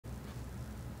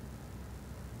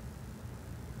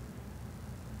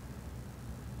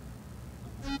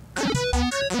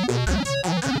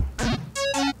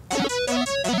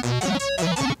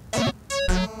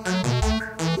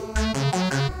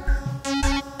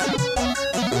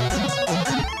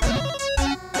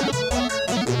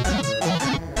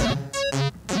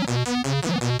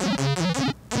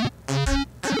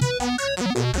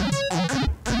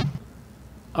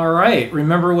right.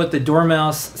 Remember what the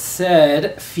Dormouse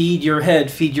said. Feed your head,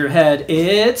 feed your head.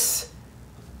 It's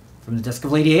from the desk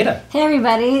of Lady Ada. Hey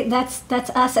everybody, that's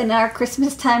us and our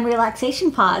Christmas time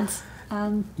relaxation pods.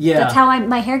 Yeah. That's how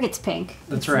my hair gets pink.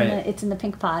 That's right. It's in the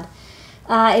pink pod.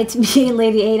 It's me,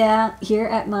 Lady Ada, here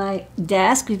at my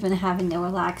desk. We've been having a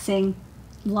relaxing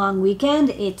long weekend.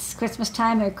 It's Christmas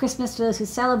time. Merry Christmas to those who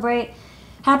celebrate.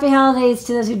 Happy holidays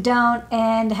to those who don't.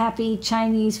 And happy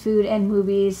Chinese food and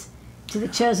movies to the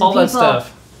chosen people. All that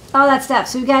stuff. All that stuff.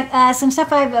 So we've got some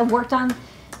stuff I've worked on.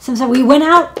 Some stuff we went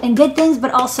out and did things, but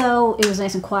also it was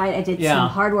nice and quiet. I did some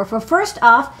hard work. Well, first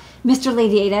off, Mr.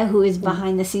 Lady Ada, who is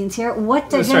behind the scenes here.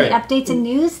 What are any updates and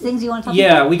news? Things you want to talk about?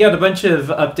 Yeah, we got a bunch of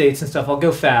updates and stuff. I'll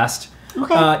go fast.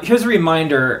 Okay. Here's a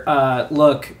reminder.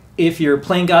 Look, if your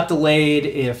plane got delayed,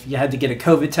 if you had to get a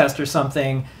COVID test or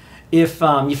something, if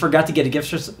you forgot to get a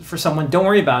gift for someone, don't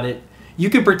worry about it.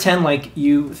 You could pretend like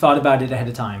you thought about it ahead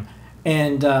of time.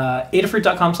 And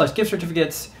adafruit.com/gift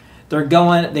certificates, they're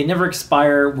going, they never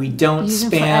expire. We don't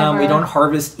spam, we don't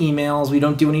harvest emails, we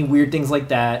don't do any weird things like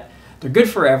that. They're good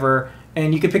forever,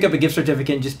 and you could pick up a gift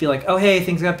certificate and just be like, oh, hey,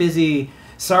 things got busy.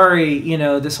 Sorry, you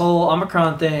know, this whole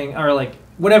Omicron thing, or like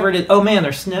whatever it is. Oh, man,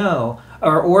 there's snow,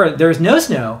 or there's no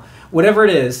snow. Whatever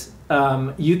it is,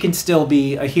 you can still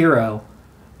be a hero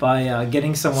by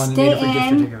getting someone a gift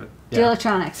certificate. The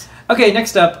electronics. Okay,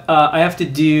 next up, I have to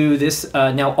do this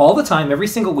now all the time, every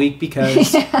single week,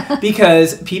 because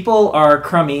because people are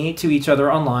crummy to each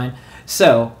other online.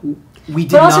 So we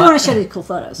did also want to show these cool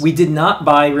photos. We did not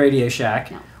buy Radio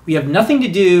Shack. No. We have nothing to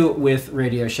do with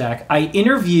Radio Shack. I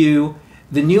interview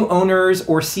the new owners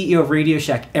or CEO of Radio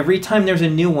Shack every time there's a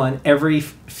new one, every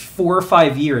 4 or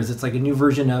 5 years. It's like a new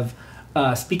version of,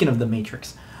 speaking of The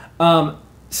Matrix. So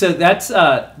that's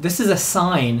this is a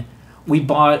sign we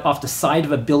bought off the side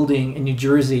of a building in New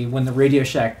Jersey when the Radio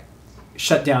Shack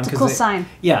shut down. It's a cool sign.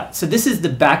 Yeah, so this is the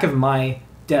back of my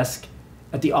desk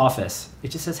at the office. It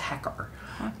just says Hacker.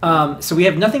 So we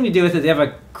have nothing to do with it. They have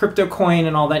a crypto coin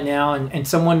and all that now, and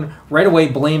someone right away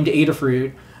blamed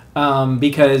Adafruit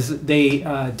because they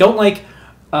don't like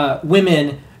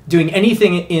women doing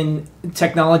anything in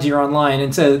technology or online,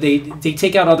 and so they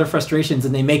take out all their frustrations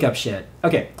and they make up shit.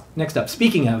 Okay, next up.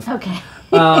 Speaking of... Okay.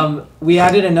 we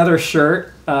added another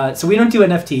shirt. So we don't do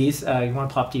NFTs. You want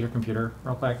to pop to your computer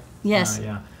real quick? Yes.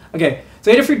 Yeah. Okay.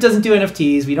 So Adafruit doesn't do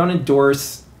NFTs. We don't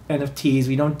endorse NFTs.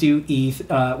 We don't do ETH.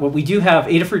 What we do have,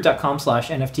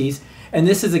 adafruit.com/NFTs. And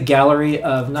this is a gallery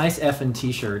of nice effing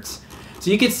t-shirts. So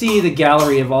you can see the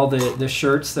gallery of all the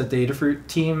shirts that the Adafruit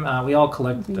team, we all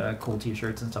collect cool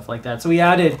t-shirts and stuff like that. So we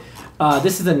added,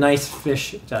 this is a nice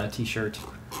fish t-shirt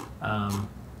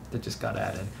that just got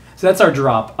added. So that's our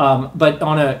drop. But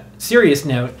on a serious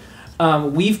note,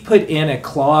 we've put in a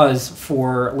clause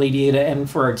for Lady Ada and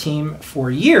for our team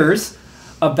for years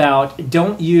about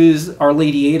don't use our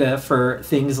Lady Ada for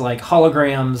things like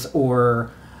holograms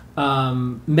or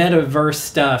metaverse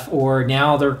stuff, or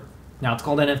now it's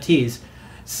called NFTs.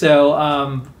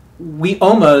 So we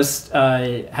almost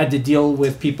had to deal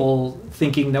with people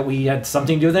thinking that we had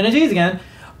something to do with NFTs again.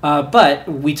 But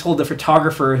we told the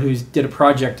photographer who did a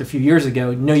project a few years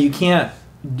ago, no, you can't,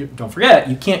 don't forget,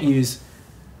 you can't use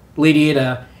Lady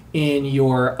Ada in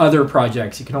your other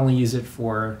projects. You can only use it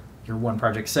for your one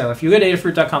project. So if you go to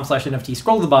adafruit.com/NFT,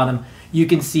 scroll to the bottom, you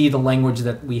can see the language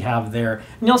that we have there.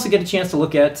 And you also get a chance to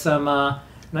look at some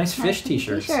nice fish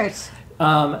t-shirts.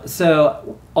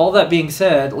 So all that being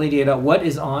said, Lady Ada, what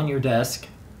is on your desk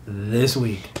this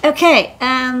week? Okay.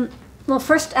 Well,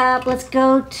 first up, let's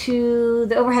go to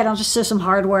the overhead. I'll just show some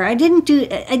hardware. I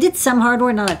did some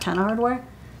hardware, not a ton of hardware.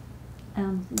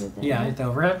 Yeah, the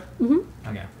overhead? Mm-hmm.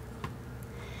 Okay.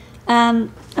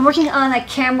 I'm working on a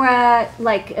camera,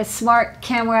 like a smart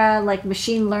camera, like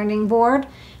machine learning board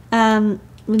with an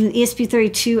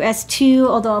ESP32S2,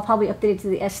 although I'll probably update it to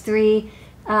the S3.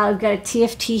 I've got a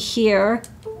TFT here,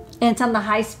 and it's on the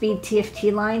high-speed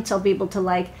TFT line, so I'll be able to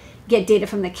like get data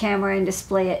from the camera and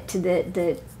display it to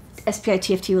the SPI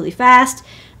TFT really fast.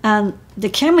 The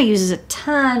camera uses a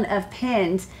ton of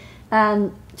pins.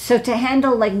 So to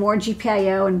handle like more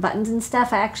GPIO and buttons and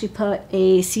stuff, I actually put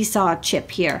a Seesaw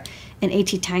chip here, an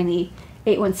ATtiny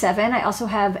 817. I also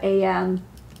have a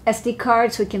SD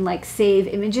card so we can like save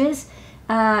images.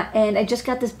 And I just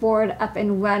got this board up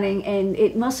and running, and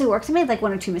it mostly works. I made like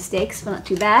 1 or 2 mistakes, but not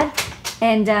too bad.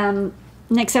 And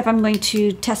next up, I'm going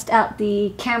to test out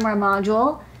the camera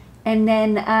module, and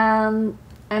then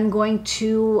I'm going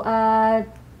to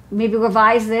maybe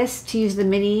revise this to use the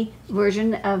mini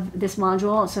version of this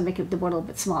module, so make the board a little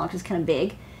bit smaller because it's kind of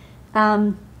big.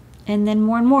 And then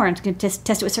more and more. I'm going to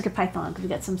test it with CircuitPython because we've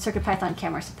got some CircuitPython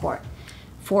camera support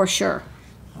for sure.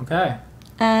 Okay.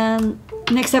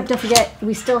 Next up, don't forget,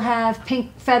 we still have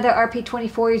Pink Feather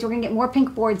RP24s. We're going to get more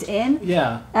pink boards in.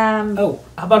 Yeah. How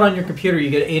about on your computer, you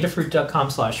get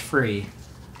adafruit.com/free,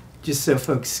 just so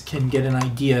folks can get an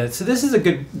idea. So this is a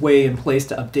good way and place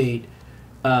to update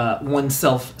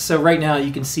oneself. So right now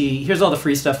you can see, here's all the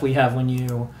free stuff we have when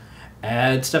you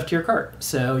add stuff to your cart.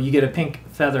 So you get a pink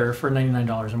feather for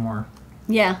 $99 or more.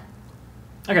 Yeah.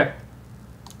 Okay.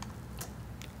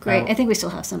 Great. I think we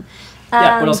still have some.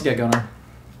 Yeah, what else you got going on?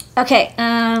 Okay,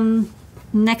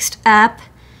 next up.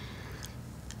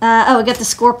 We got the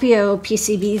Scorpio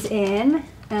PCBs in.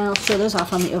 I'll show those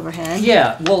off on the overhead.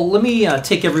 Yeah, well, let me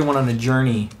take everyone on a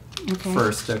journey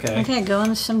first, okay? Okay, go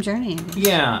on some journey.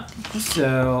 Yeah,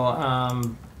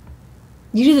 so...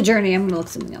 you do the journey. I'm going to look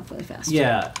something up really fast.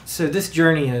 Yeah, so this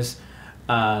journey is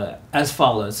as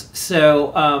follows.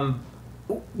 So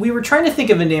we were trying to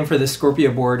think of a name for this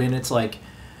Scorpio board, and it's like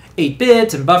 8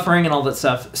 bits and buffering and all that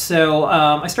stuff. So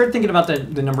I started thinking about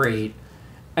the number 8.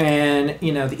 And,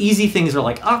 you know, the easy things are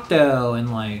like octo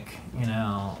and like, you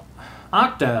know,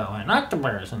 octo and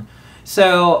octobers. And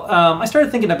so I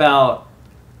started thinking about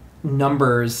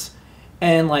numbers.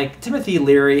 And like Timothy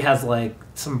Leary has like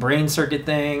some brain circuit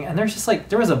thing. And there's just like,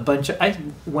 there was a bunch of, I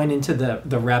went into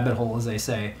the rabbit hole, as they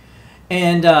say.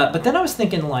 And, but then I was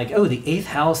thinking like, oh, the 8th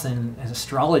house and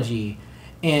astrology.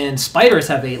 And spiders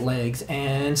have 8 legs,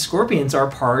 and scorpions are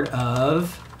part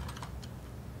of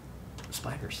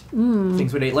spiders.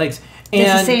 Things with 8 legs.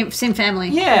 And it's the same family.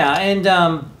 Yeah,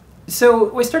 and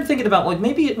so we started thinking about like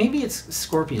maybe it's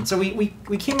scorpion. So we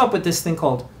came up with this thing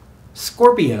called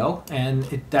Scorpio,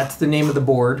 and that's the name of the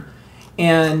board.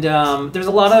 And there's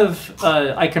a lot of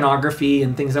iconography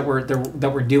and things that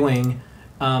we're doing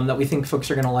that we think folks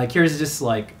are gonna like. Here's just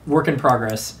like work in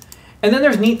progress. And then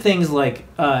there's neat things like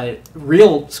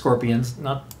real scorpions,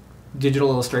 not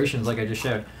digital illustrations like I just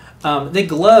showed. They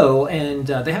glow, and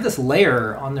they have this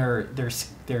layer on their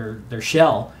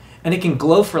shell, and it can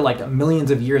glow for like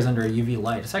millions of years under a UV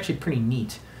light. It's actually pretty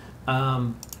neat.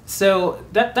 So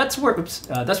that's where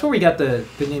we got the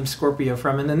name Scorpio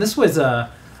from. And then this was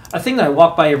a thing that I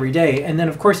walk by every day. And then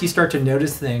of course you start to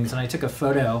notice things, and I took a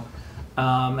photo.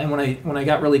 And when I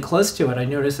got really close to it, I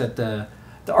noticed that the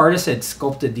artist had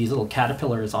sculpted these little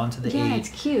caterpillars onto the 8. Yeah, it's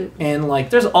cute. And like,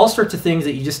 there's all sorts of things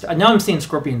that you just, now I'm seeing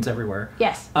scorpions everywhere.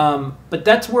 Yes. But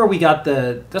that's where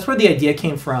that's where the idea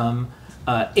came from.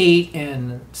 8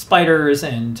 and spiders,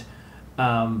 and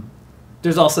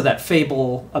there's also that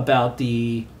fable about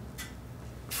the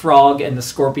frog and the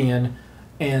scorpion.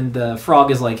 And the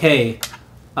frog is like, hey,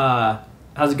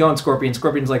 how's it going, Scorpion?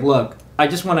 Scorpion's like, look, I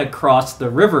just want to cross the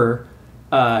river.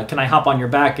 Can I hop on your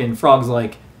back? And frog's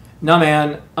like, no,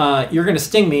 man, you're going to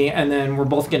sting me, and then we're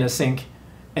both going to sink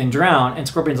and drown. And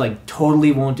Scorpion's like,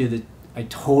 totally won't do that. I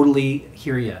totally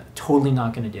hear you. Totally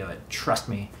not going to do it. Trust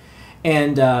me.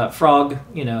 And Frog,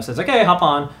 you know, says, okay, hop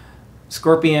on.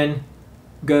 Scorpion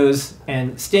goes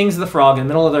and stings the frog in the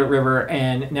middle of the river,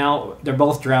 and now they're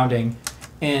both drowning.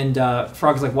 And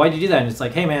Frog's like, why'd you do that? And it's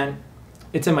like, hey, man,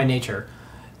 it's in my nature.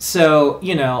 So,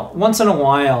 you know, once in a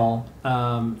while,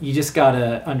 you just got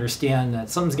to understand that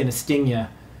something's going to sting you.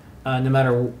 No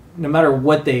matter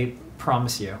what they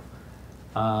promise you,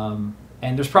 and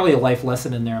there's probably a life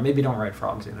lesson in there. Maybe don't ride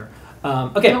frogs either.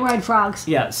 Okay, Don't ride frogs.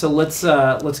 yeah. So let's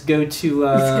go to. Let's go to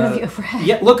the overhead.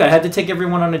 Yeah, look, I had to take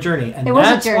everyone on a journey, and It was a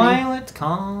that's journey. why it's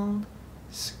called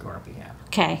Scorpio.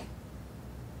 Okay.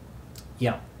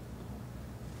 Yeah.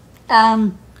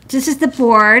 This is the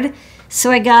board. So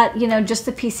I got, you know, just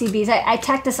the PCBs. I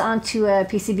tacked this onto a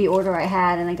PCB order I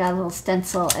had, and I got a little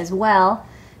stencil as well.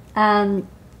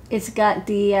 It's got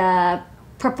the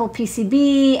purple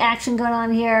PCB action going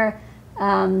on here,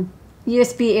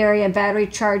 USB area, battery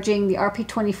charging, the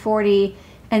RP2040,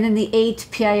 and then the 8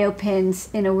 PIO pins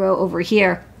in a row over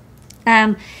here.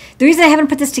 The reason I haven't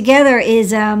put this together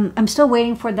is I'm still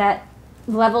waiting for that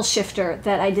level shifter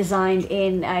that I designed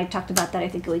in, I talked about that I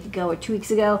think a week ago or 2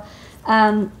 weeks ago.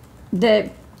 The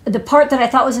part that I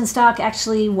thought was in stock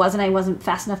actually wasn't. I wasn't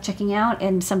fast enough checking out,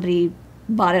 and somebody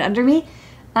bought it under me.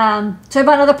 So I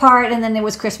bought another part, and then it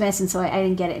was Christmas, and so I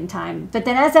didn't get it in time. But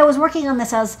then as I was working on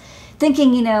this, I was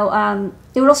thinking, you know,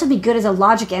 it would also be good as a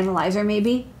logic analyzer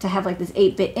maybe to have like this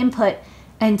 8-bit input.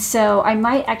 And so I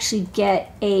might actually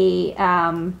get a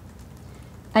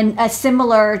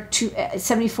similar to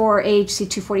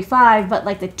 74HC245, but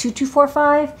like the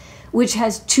 2245, which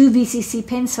has 2 VCC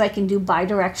pins, so I can do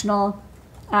bidirectional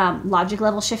logic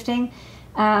level shifting.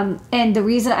 And the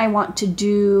reason I want to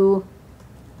do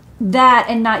that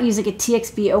and not use like a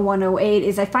TXB0108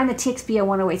 is I find the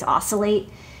TXB0108s oscillate,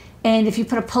 and if you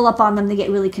put a pull-up on them, they get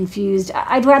really confused.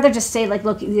 I'd rather just say, like,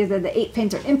 look, either the 8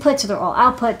 pins are inputs or they're all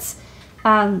outputs.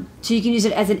 So you can use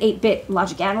it as an 8-bit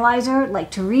logic analyzer,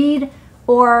 like to read,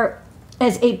 or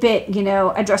as 8-bit,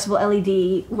 addressable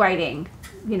LED writing,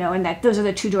 and those are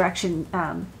the 2-direction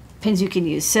pins you can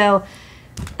use. So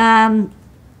I'll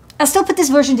still put this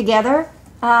version together,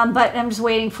 but I'm just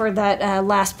waiting for that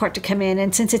last part to come in.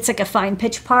 And since it's like a fine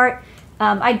pitch part,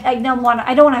 I don't want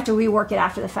to have to rework it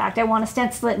after the fact. I want to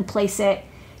stencil it and place it.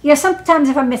 Sometimes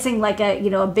if I'm missing like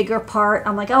a bigger part,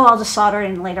 I'm like, oh, I'll just solder it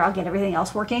and later I'll get everything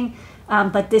else working.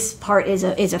 But this part is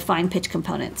a fine pitch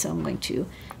component, so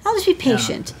I'll just be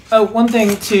patient. Yeah. Oh, one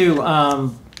thing too,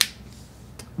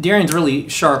 Darian's really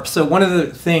sharp. So one of the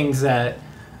things that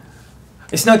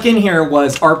I snuck in here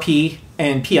was RP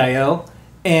and PIO,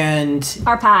 and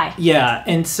RPI. Yeah,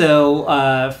 and so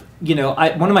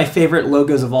one of my favorite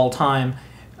logos of all time.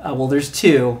 Well, there's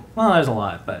two. Well, there's a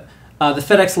lot, but the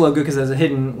FedEx logo because it has a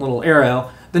hidden little arrow.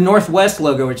 The Northwest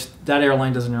logo, which that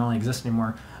airline doesn't really exist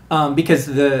anymore. Because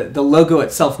the logo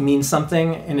itself means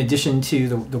something in addition to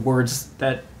the words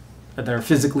that are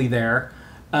physically there.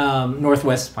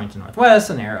 Northwest points to Northwest,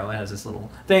 and arrow has this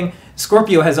little thing.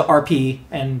 Scorpio has a RP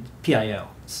and PIO.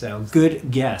 So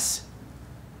good guess.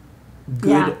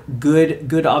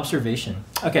 Good observation.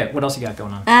 Okay, what else you got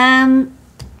going on?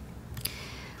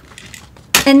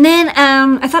 And then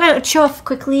I thought I would show off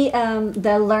quickly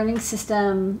the learning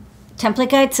system template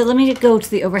guide. So let me go to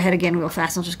the overhead again real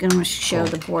fast. I'm just going to show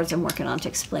the boards I'm working on to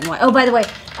explain why. Oh, by the way,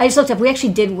 I just looked up. We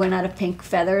actually did run out of pink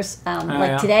feathers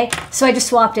today. So I just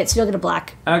swapped it. So you'll get a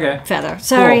black feather.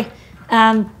 Sorry.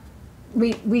 Cool.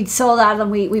 We sold out of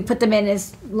them. We put them in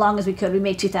as long as we could. We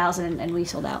made 2,000 and we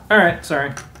sold out. All right. Sorry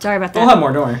about that. We'll have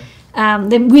more, don't worry.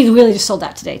 Then we really just sold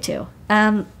out today too.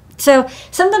 So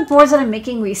some of the boards that I'm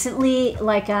making recently,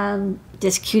 like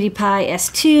this Cutie Pie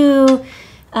S2,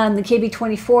 the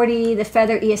KB2040, the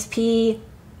Feather ESP,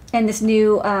 and this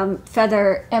new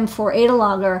Feather M4 ADA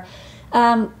logger.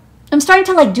 I'm starting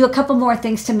to do a couple more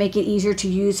things to make it easier to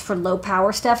use for low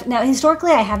power stuff. Now,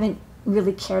 historically, I haven't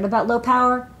really cared about low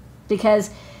power because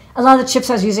a lot of the chips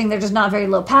I was using, they're just not very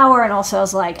low power. And also I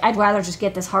was like, I'd rather just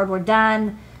get this hardware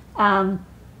done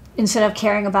instead of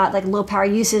caring about low power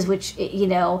uses, which,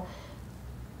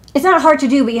 it's not hard to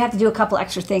do, but you have to do a couple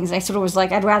extra things. And I sort of was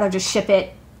like, I'd rather just ship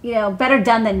it, better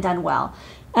done than done well.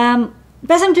 But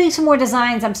as I'm doing some more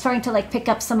designs, I'm starting to pick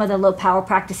up some of the low power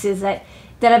practices that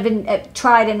I've been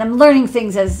tried, and I'm learning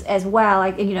things as well.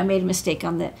 I made a mistake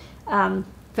on the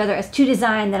Feather S2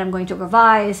 design that I'm going to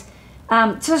revise.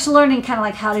 So just learning kind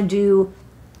of how to do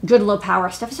good low power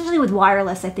stuff, especially with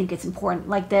wireless. I think it's important.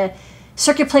 Like the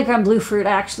Circuit Playground Bluefruit,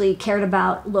 I actually cared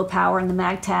about low power, and the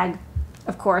MagTag,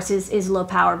 of course, is low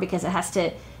power because it has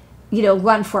to,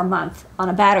 run for a month on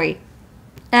a battery.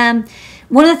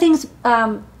 One of the things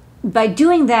by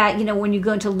doing that, when you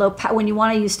go into low power, when you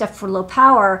want to use stuff for low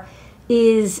power,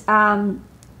 is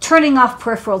turning off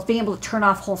peripherals, being able to turn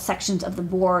off whole sections of the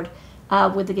board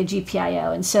with a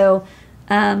GPIO. And so,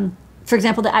 for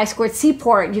example, the I2C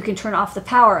port, you can turn off the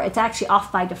power. It's actually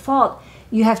off by default.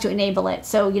 You have to enable it.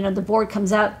 So, the board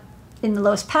comes out in the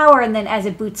lowest power, and then as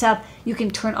it boots up, you can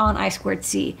turn on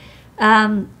I2C.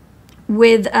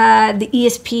 With the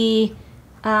ESP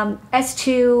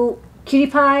S2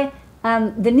 Cutie Pie,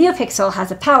 the NeoPixel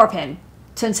has a power pin.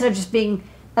 So instead of just being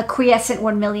a quiescent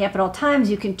 1 milliamp at all times,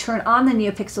 you can turn on the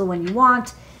NeoPixel when you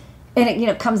want, and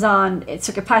it comes on. It's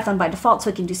CircuitPython by default, so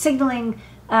it can do signaling.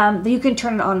 You can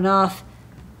turn it on and off.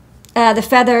 The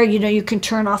Feather, you can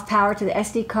turn off power to the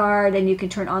SD card, and you can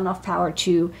turn on and off power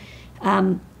to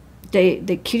the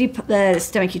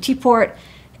STEMMA-QT port,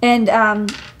 and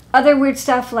other weird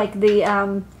stuff like the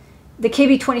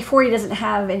KB2040 doesn't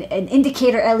have an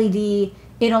indicator LED.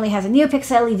 It only has a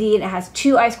NeoPixel LED, and it has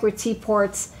 2 I2C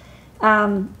ports.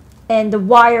 And the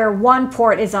wire 1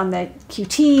 port is on the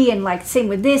QT, and same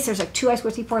with this, there's 2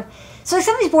 I2C ports. So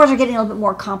some of these boards are getting a little bit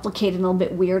more complicated and a little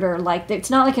bit weirder. It's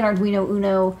not like an Arduino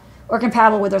Uno or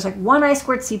compatible where there's 1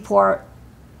 I2C port,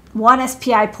 1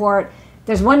 SPI port,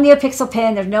 there's 1 NeoPixel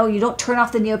pin, you don't turn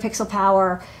off the NeoPixel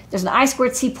power, there's an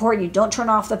I2C port, you don't turn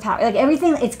off the power.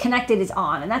 Everything it's connected is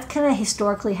on, and that's kind of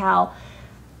historically how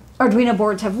Arduino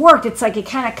boards have worked. It's it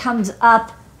kind of comes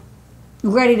up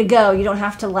ready to go. You don't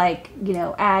have to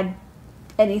add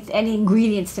any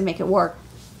ingredients to make it work.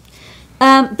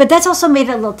 But that's also made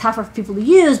it a little tougher for people to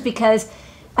use because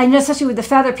I know, especially with the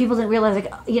Feather, people didn't realize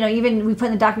even we put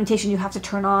in the documentation you have to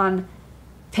turn on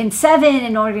pin 7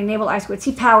 in order to enable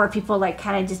I2C power. People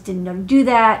kind of just didn't know to do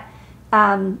that.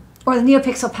 Or the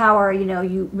NeoPixel power,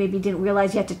 you maybe didn't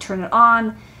realize you had to turn it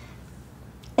on.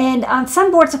 And on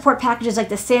some board support packages, like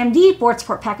the SAMD board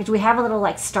support package, we have a little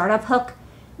startup hook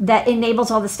that enables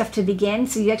all this stuff to begin,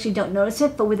 so you actually don't notice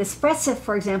it. But with Espressif,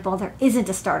 for example, there isn't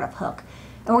a startup hook.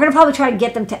 And we're going to probably try to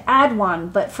get them to add one,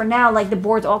 but for now, like the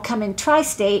boards all come in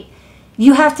tri-state,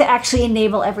 you have to actually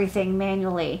enable everything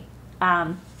manually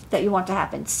that you want to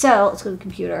happen. So let's go to the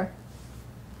computer.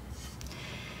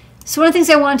 So one of the things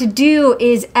I wanted to do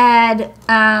is add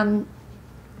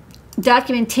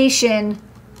documentation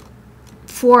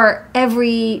for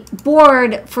every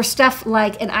board for stuff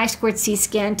like an I2C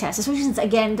scan test, especially since,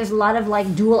 again, there's a lot of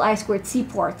like dual I2C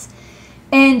ports.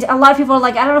 And a lot of people are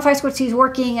like, I don't know if I2C is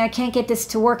working, I can't get this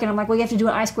to work. And I'm like, well, you have to do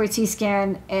an I2C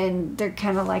scan. And they're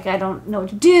kind of like, I don't know what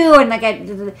to do. And like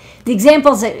the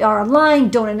examples that are online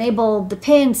don't enable the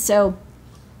pins. So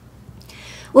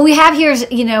what we have here is,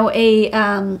 you know,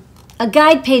 a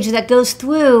guide page that goes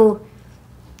through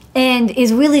and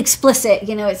is really explicit.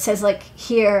 You know, it says like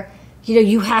here, you know,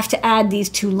 you have to add these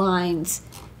 2 lines.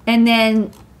 And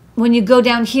then when you go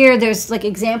down here, there's like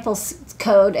examples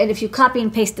code, and if you copy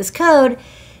and paste this code,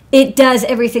 it does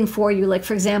everything for you. Like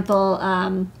for example,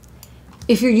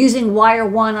 if you're using wire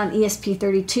 1 on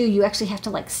ESP32, you actually have to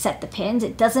like set the pins.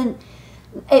 It doesn't,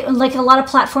 like a lot of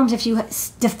platforms, if you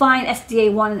define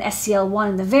SDA1 and SCL1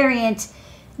 in the variant,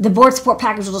 the board support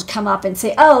package will just come up and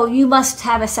say, oh, you must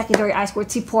have a secondary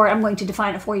I2C port. I'm going to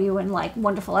define it for you, and like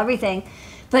wonderful everything.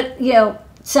 But you know,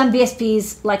 some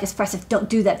BSPs like Espressif don't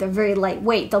do that. They're very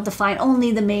lightweight. They'll define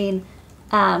only the main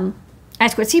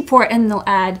I2C port, and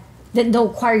they'll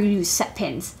require you to use set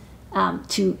pins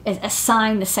to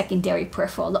assign the secondary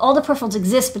peripheral. All the peripherals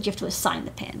exist, but you have to assign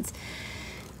the pins.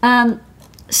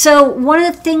 So one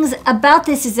of the things about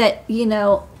this is that, you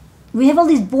know, we have all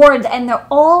these boards, and they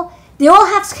all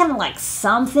have kind of like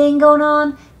something going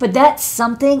on, but that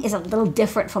something is a little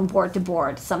different from board to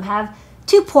board. Some have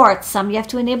 2 ports, some you have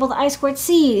to enable the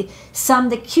I2C, some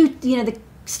the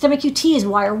Stemma QT is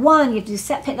wire 1, you have to do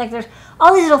set pin, like there's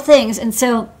all these little things. And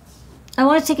so I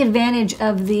want to take advantage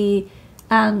of the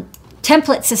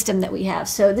template system that we have.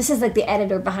 So this is like the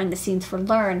editor behind the scenes for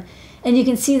Learn. And you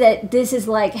can see that this is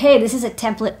like, hey, this is a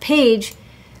template page.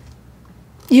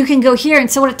 You can go here. And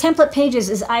so what a template page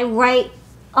is I write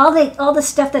all the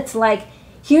stuff that's like,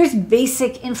 here's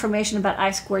basic information about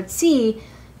I2C.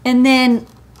 And then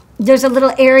there's a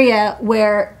little area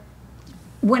where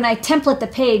when I template the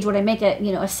page, when I make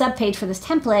a sub page for this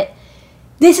template,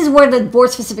 this is where the board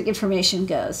specific information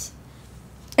goes.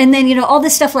 And then, you know, all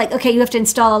this stuff like, okay, you have to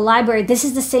install a library. This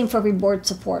is the same for every board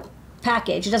support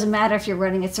package. It doesn't matter if you're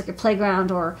running a Circuit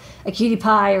Playground or a QT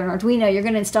Py or an Arduino, you're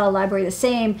going to install a library the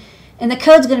same, and the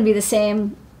code's going to be the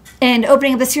same, and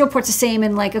opening up the serial port's the same,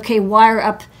 and like, okay, wire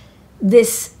up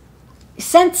this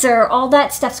sensor, all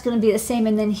that stuff's going to be the same.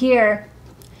 And then here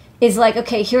is like,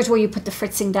 okay, here's where you put the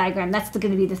fritzing diagram. That's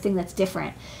going to be the thing that's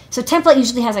different. So template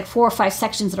usually has like 4 or 5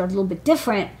 sections that are a little bit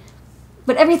different,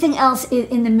 but everything else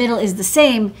in the middle is the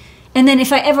same. And then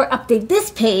if I ever update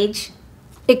this page,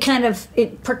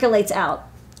 it percolates out.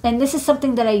 And this is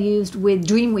something that I used with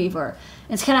Dreamweaver.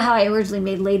 And it's kind of how I originally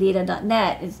made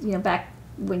LadyAda.net. Is, you know, back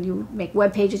when you make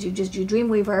web pages, you just do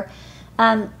Dreamweaver.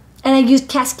 And I used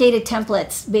cascaded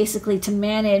templates basically to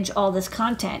manage all this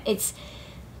content.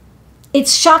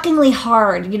 It's shockingly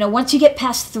hard. You know, once you get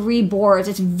past 3 boards,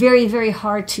 it's very, very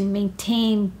hard to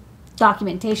maintain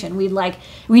documentation. We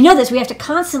know this. We have to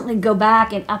constantly go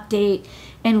back and update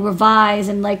and revise.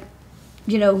 And like,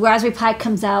 you know, Raspberry Pi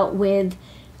comes out with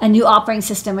a new operating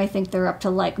system. I think they're up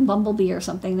to like Bumblebee or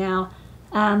something now.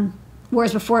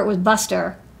 Whereas before it was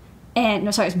Buster.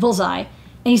 It's Bullseye.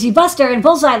 And you see Buster and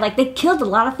Bullseye, like they killed a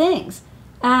lot of things.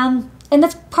 And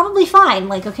that's probably fine.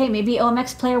 Like, okay, maybe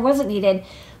OMX Player wasn't needed.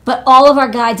 But all of our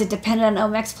guides that depended on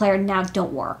OMX Player now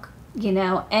don't work, you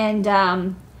know,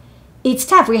 and it's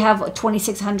tough. We have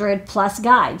 2,600 plus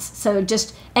guides, so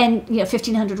and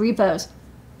 1,500 repos.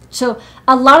 So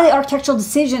a lot of the architectural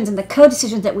decisions and the code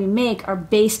decisions that we make are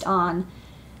based on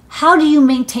how do you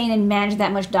maintain and manage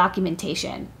that much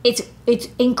documentation. It's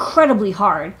incredibly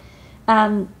hard,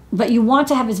 but you want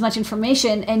to have as much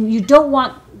information, and you don't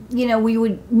want, you know, we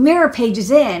would mirror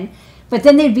pages in, but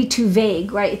then they'd be too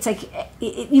vague, right? It's like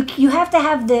you have to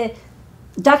have the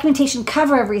documentation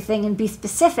cover everything and be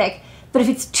specific, but if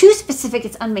it's too specific,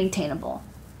 it's unmaintainable.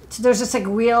 So there's this like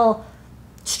real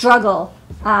struggle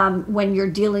when you're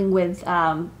dealing with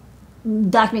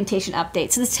documentation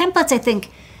updates. So the templates, I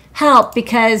think, help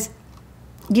because,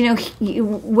 you know,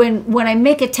 when I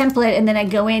make a template and then I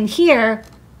go in here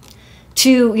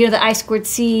to, you know, the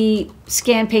I2C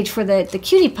scan page for the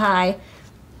QT Py,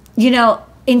 you know,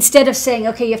 instead of saying,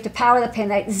 okay, you have to power the pin,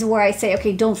 this is where I say,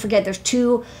 okay, don't forget there's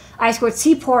 2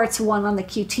 I2C ports, one on the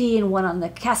QT and one on the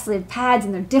castellated pads,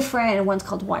 and they're different, and one's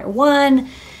called wire 1.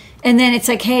 And then it's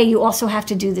like, hey, you also have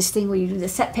to do this thing where you do the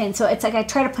set pin. So it's like I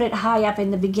try to put it high up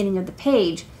in the beginning of the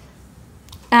page.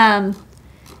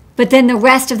 But then the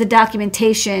rest of the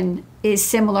documentation is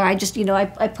similar. I just,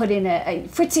 I put in a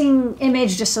fritzing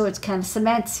image just so it's kind of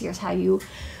cements. Here's how you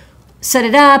set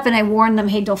it up. And I warn them,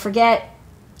 hey, don't forget.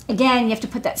 Again, you have to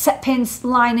put that set pins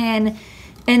line in.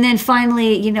 And then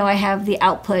finally, I have the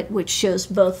output, which shows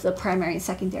both the primary and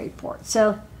secondary port.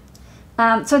 So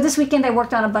this weekend I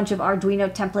worked on a bunch of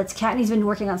Arduino templates. Kattni's been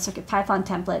working on CircuitPython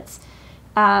templates.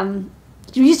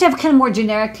 We used to have kind of more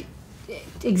generic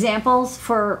examples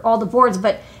for all the boards,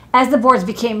 but as the boards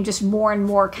became just more and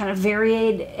more kind of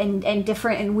varied and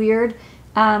different and weird,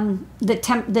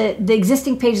 the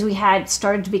existing pages we had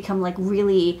started to become like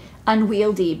really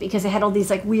unwieldy because they had all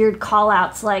these like weird call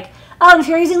outs like, oh, if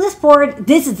you're using this board,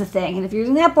 this is the thing, and if you're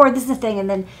using that board, this is the thing, and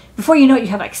then before you know it, you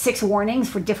have like 6 warnings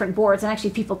for different boards, and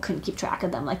actually people couldn't keep track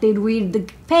of them. Like they'd read the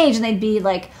page and they'd be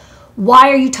like,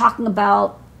 why are you talking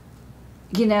about,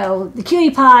 the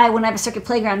QT Py when I have a Circuit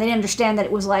Playground? They didn't understand that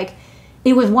it was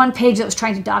one page that was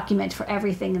trying to document for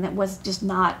everything, and that was just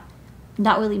not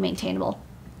really maintainable.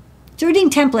 So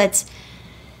reading templates,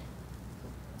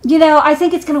 I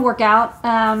think it's going to work out.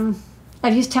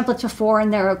 I've used templates before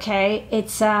and they're okay.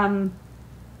 It's hard,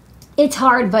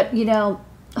 but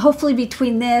hopefully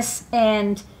between this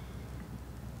and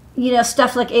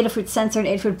stuff like Adafruit Sensor and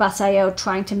Adafruit Bus IO,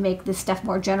 trying to make this stuff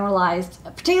more generalized,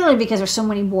 particularly because there's so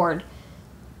many board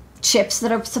chips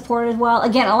that are supported well.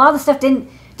 Again, a lot of the stuff didn't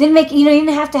make, you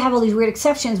didn't have to have all these weird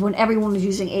exceptions when everyone was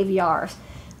using AVRs.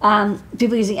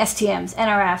 People using STMs,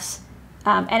 NRFs,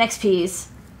 NXPs,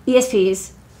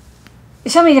 ESPs.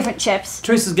 There's so many different chips.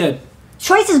 Choice is good.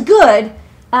 Choice is good,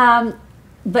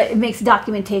 but it makes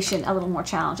documentation a little more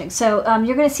challenging. So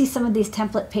you're going to see some of these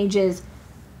template pages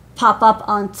pop up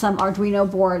on some Arduino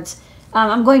boards.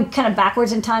 I'm going kind of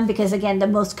backwards in time because, again, the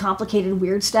most complicated,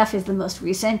 weird stuff is the most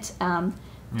recent.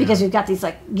 Because we've got these,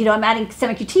 I'm adding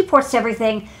 7 QT ports to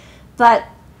everything, but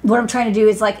what I'm trying to do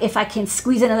is, if I can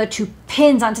squeeze another 2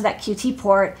 pins onto that QT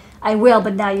port, I will,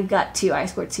 but now you've got 2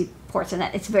 I2C ports, and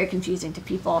that it's very confusing to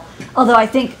people. Although I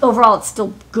think overall it's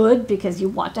still good because you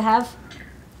want to have,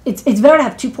 it's better to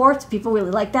have 2 ports. People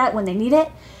really like that when they need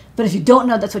it, but if you don't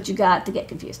know that's what you got, they get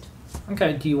confused.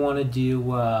 Okay, do you want to do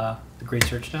the Great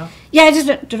Search now? Yeah, I just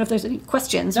don't know if there's any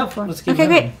questions. Nope, let's keep okay,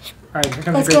 moving. Great. All right, here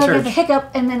comes Let's the Great go Search. to the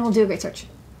hiccup, and then we'll do a Great Search.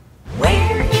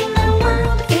 Where in the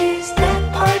world is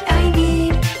that part I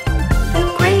need?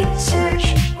 The Great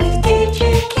Search with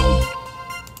DigiKey.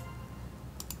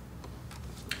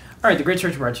 All right, the Great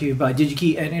Search brought to you by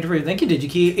DigiKey and Adafruit. Thank you,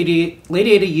 DigiKey.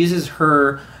 Lady Ada uses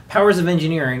her powers of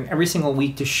engineering every single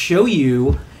week to show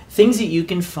you things that you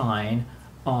can find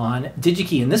on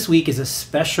DigiKey. And this week is a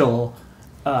special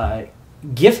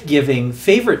gift-giving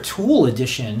favorite tool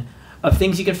edition of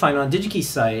things you can find on DigiKey's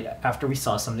site after we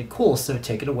saw something cool. So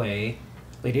take it away,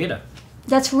 Lady Ada.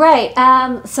 That's right.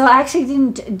 So I actually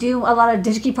didn't do a lot of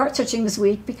DigiKey part searching this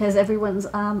week because everyone's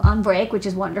on break, which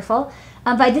is wonderful.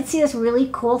 But I did see this really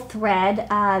cool thread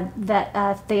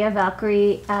that Thea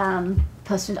Valkyrie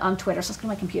posted on Twitter. So let's go to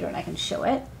my computer and I can show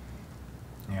it.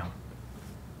 Yeah.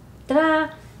 Ta-da!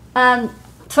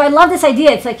 So I love this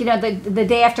idea. It's like, the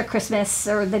day after Christmas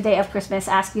or the day of Christmas,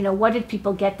 ask, what did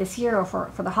people get this year or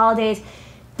for the holidays,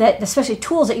 that especially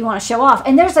tools that you want to show off.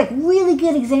 And there's really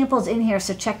good examples in here.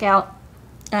 So check out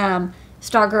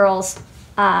Stargirl's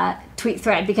tweet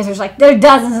thread because there are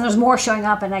dozens and there's more showing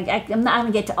up, and I'm not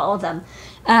going to get to all of them.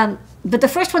 But the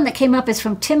first one that came up is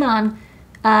from Timon,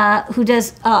 who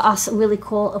does awesome, really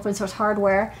cool open source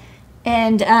hardware.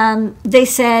 And they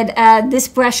said this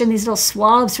brush and these little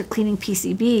swabs for cleaning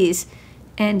PCBs.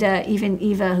 And even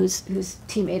Eva, who's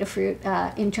Team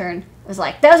Adafruit intern, was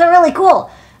like, those are really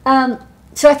cool.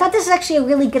 So I thought this is actually a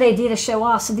really good idea to show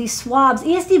off. So these swabs,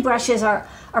 ESD brushes are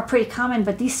pretty common,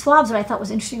 but these swabs, what I thought was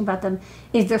interesting about them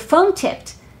is they're foam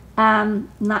tipped,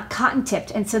 not cotton tipped.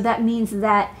 And so that means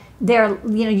that they're,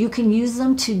 you can use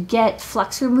them to get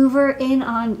flux remover in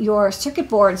on your circuit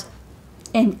boards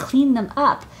and clean them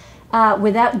up.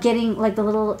 Without getting the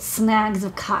little snags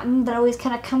of cotton that always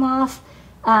kind of come off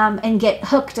and get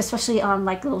hooked, especially on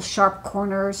little sharp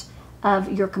corners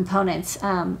of your components.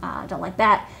 I don't like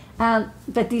that.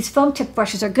 But these foam tip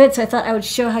brushes are good, so I thought I would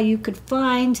show how you could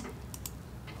find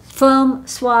foam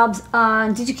swabs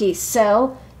on DigiKey.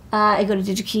 So I go to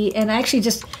DigiKey, and I actually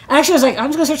was like,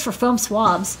 I'm just going to search for foam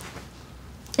swabs.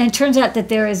 And it turns out that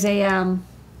there is a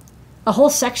whole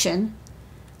section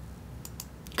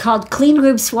called Clean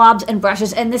Lube Swabs and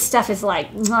Brushes, and this stuff is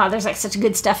there's such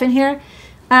good stuff in here.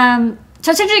 So it's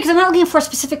interesting because I'm not looking for a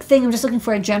specific thing, I'm just looking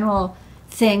for a general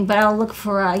thing, but I'll look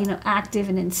for active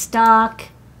and in stock.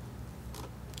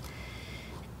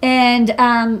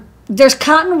 And there's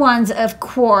cotton ones, of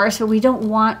course, but we don't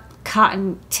want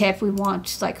cotton tip. We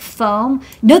want like foam.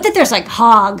 Note that there's like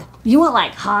hog. You want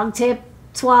like hog tip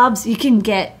swabs, you can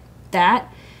get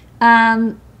that.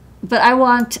 But I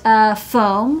want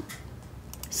foam.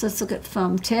 So let's look at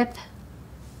foam tip.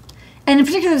 And in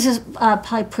particular, this is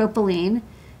polypropylene.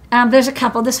 There's a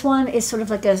couple. This one is sort of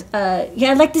like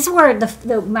yeah, like this is where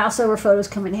the mouse over photos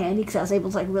come in handy because I was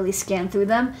able to like really scan through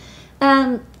them.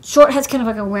 Short has kind of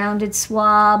like a rounded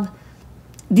swab.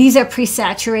 These are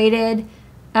pre-saturated.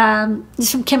 This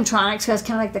is from Chemtronics, who has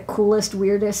kind of like the coolest,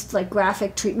 weirdest like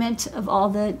graphic treatment of all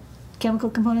the chemical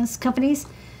components companies.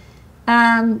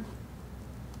 But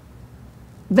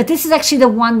this is actually the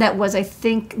one that was, I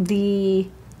think, the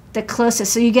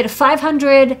closest. So you get a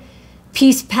 500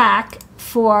 piece pack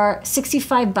for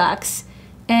 $65,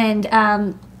 and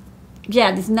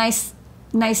yeah, this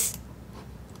nice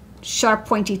sharp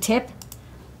pointy tip.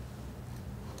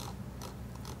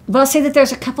 But I'll say that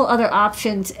there's a couple other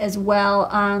options as well.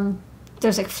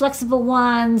 There's like flexible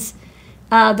ones.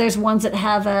 There's ones that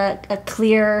have a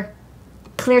clear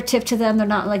tip to them. They're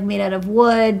not like made out of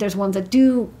wood. There's ones that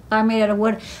are made out of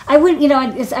wood. I wouldn't,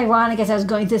 it's ironic as I was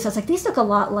going through this, I was like, these look a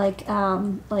lot like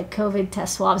COVID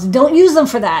test swabs. Don't use them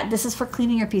for that. This is for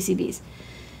cleaning your PCBs.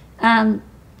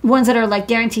 Ones that are like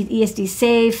guaranteed ESD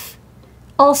safe,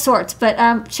 all sorts.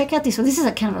 But check out these ones. This is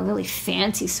a kind of a really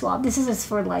fancy swab. This is just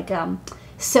for like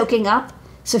soaking up.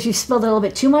 So if you've spilled a little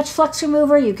bit too much flux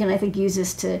remover, you can, I think, use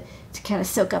this to kind of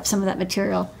soak up some of that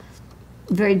material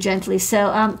very gently.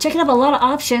 So checking out a lot of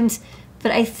options,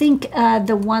 but I think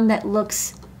the one that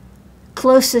looks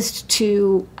closest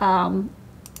to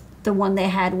the one they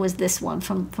had was this one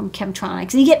from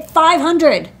Chemtronics. And you get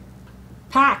 500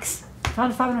 packs,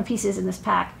 500 pieces in this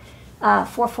pack,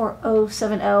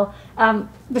 44070.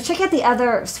 But check out the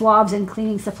other swabs and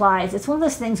cleaning supplies. It's one of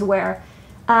those things where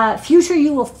future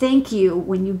you will thank you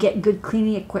when you get good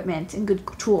cleaning equipment and good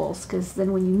tools, because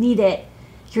then when you need it,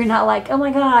 you're not like, oh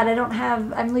my God,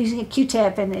 I'm using a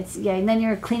Q-tip, and and then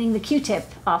you're cleaning the Q-tip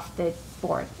off the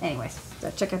board. Anyways,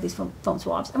 so check out these foam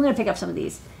swabs. I'm going to pick up some of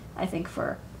these, I think,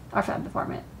 for our fab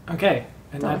department. Okay,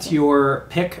 and that's your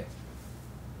pick.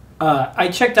 I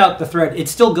checked out the thread.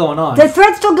 It's still going on. The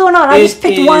thread's still going on. I just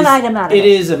picked one item out of it. It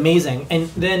is amazing. And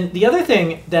then the other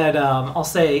thing that I'll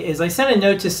say is I sent a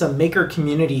note to some maker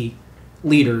community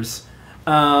leaders.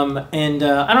 And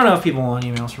I don't know if people want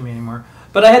emails from me anymore.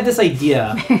 But I had this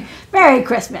idea. Merry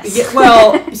Christmas. Yeah,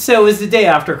 well, so it was the day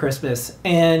after Christmas.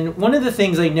 And one of the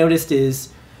things I noticed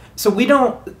is, so we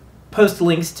don't post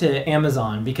links to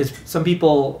Amazon because some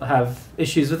people have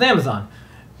issues with Amazon.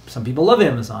 Some people love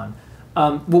Amazon.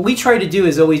 What we try to do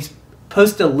is always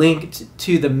post a link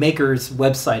to the maker's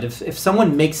website. If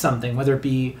someone makes something, whether it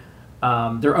be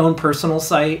their own personal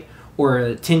site or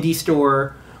a Tindy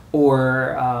store,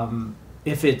 or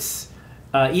if it's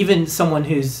even someone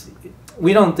who's,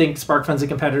 we don't think SparkFun's a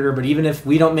competitor, but even if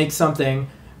we don't make something,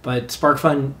 but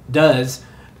SparkFun does.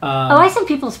 I send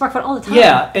people to SparkFun all the time.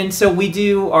 Yeah, and so we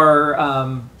do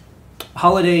our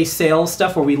holiday sales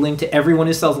stuff where we link to everyone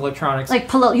who sells electronics. Like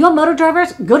Palolo. You want motor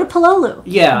drivers? Go to Palolo.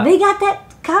 Yeah. They got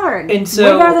that covered. And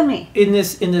so way better than me. In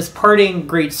this parting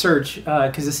great search,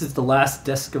 because this is the last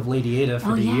desk of Lady Ada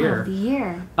for the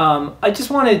year. I just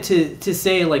wanted to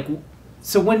say, like,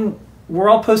 so when we're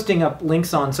all posting up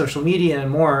links on social media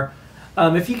and more,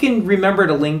 if you can remember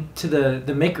to link to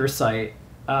the maker site,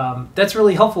 that's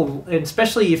really helpful, and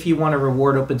especially if you want to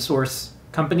reward open source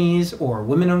companies or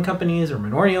women-owned companies or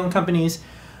minority-owned companies.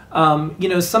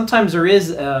 Sometimes there is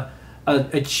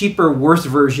a cheaper, worse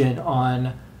version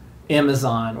on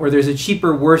Amazon, or there's a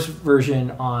cheaper, worse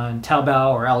version on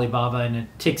Taobao or Alibaba, and it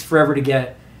takes forever to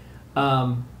get.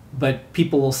 But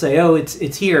people will say, oh,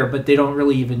 it's here, but they don't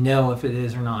really even know if it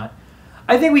is or not.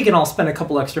 I think we can all spend a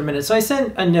couple extra minutes. So I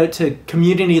sent a note to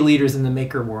community leaders in the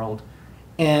maker world,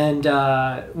 and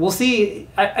we'll see.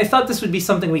 I thought this would be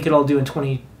something we could all do in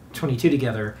 2022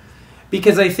 together,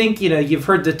 because I think, you've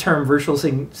heard the term virtual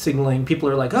signaling. People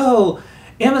are like, oh,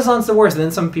 Amazon's the worst. And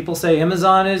then some people say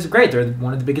Amazon is great. They're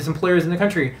one of the biggest employers in the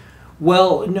country.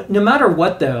 Well, no matter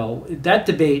what, though, that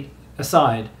debate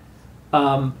aside,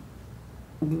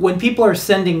 when people are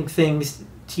sending things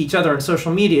to each other on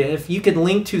social media, if you can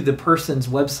link to the person's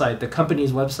website, the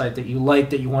company's website that you like,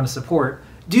 that you want to support,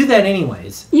 do that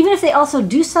anyways. Even if they also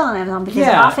do sell on Amazon, because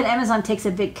often Amazon takes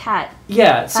a big cut.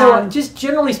 Yeah, so just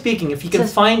generally speaking, if you can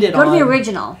find it go to the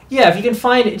original. Yeah, if you can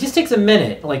find it, it just takes a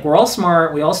minute. Like, we're all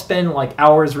smart. We all spend like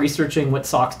hours researching what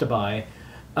socks to buy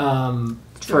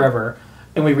forever.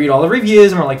 And we read all the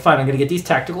reviews, and we're like, fine, I'm going to get these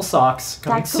tactical socks.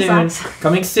 Coming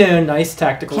soon. Nice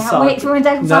tactical socks. Can't wait for my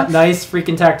tactical socks. Nice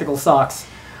freaking tactical socks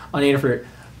on Adafruit.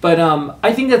 But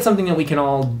I think that's something that we can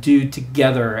all do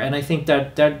together, and I think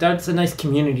that's a nice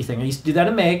community thing. I used to do that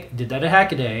at Make, did that at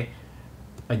Hackaday,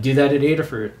 I do that at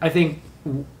Adafruit. I think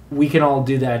we can all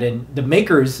do that, and the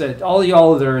makers, all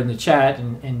y'all that are in the chat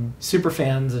and super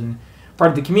fans and part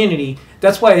of the community,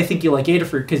 that's why I think you like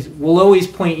Adafruit, because we'll always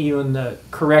point you in the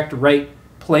correct, right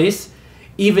place,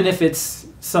 even if it's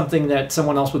something that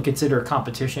someone else would consider a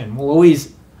competition. We'll always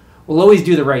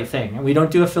do the right thing, and we don't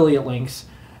do affiliate links.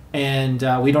 And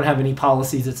we don't have any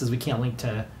policies that says we can't link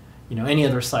to, any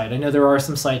other site. I know there are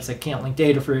some sites that can't link to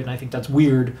Adafruit, and I think that's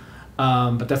weird,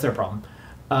 but that's their problem.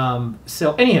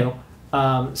 So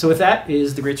anywho, so with that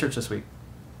is the Great Search this week.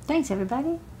 Thanks,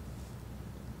 everybody.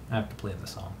 I have to play the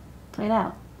song. Play it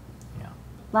out. Yeah.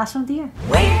 Last one of the year.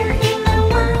 Where in the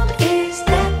world is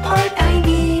that part I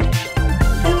need?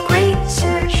 The Great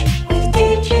Search with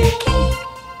DigiKey.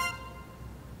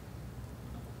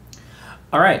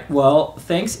 All right. Well,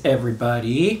 thanks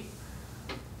everybody.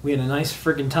 We had a nice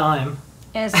friggin' time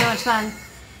It was so much fun.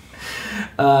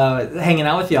 hanging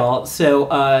out with y'all.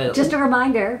 So Just a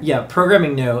reminder. yeah,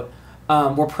 programming note.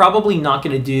 We're probably not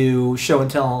going to do show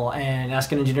and tell and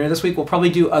ask an engineer this week. We'll probably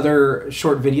do other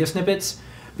short video snippets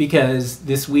because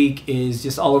this week is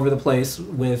just all over the place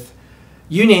with,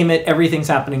 you name it, everything's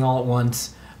happening all at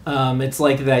once. It's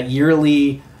like that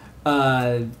yearly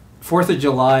 4th of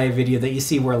July video that you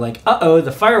see where like, uh-oh,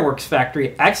 the fireworks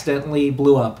factory accidentally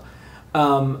blew up.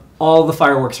 All the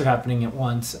fireworks are happening at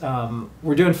once.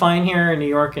 We're doing fine here in New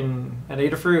York and at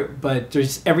Adafruit, but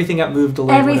there's everything got moved,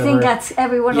 delayed, Everything whatever.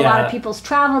 a lot Yeah. of people's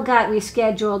travel got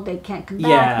rescheduled. They can't come back.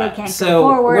 Yeah, They can't so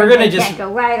go forward. we're gonna they just- can't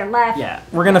go right or left. Yeah,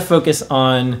 we're gonna focus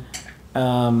on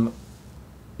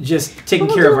just taking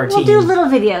But care of our we'll team. do little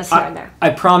videos here and there.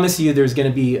 I promise you, there's going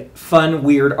to be fun,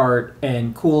 weird art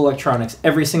and cool electronics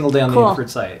every single day on Cool. the Adafruit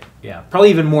site. Yeah,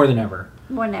 probably even more than ever.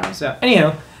 More than ever. So,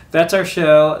 anyhow, that's our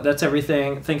show. That's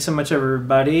everything. Thanks so much,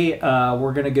 everybody.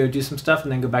 We're going to go do some stuff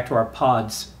and then go back to our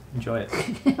pods. Enjoy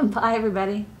it. Bye,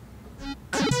 everybody.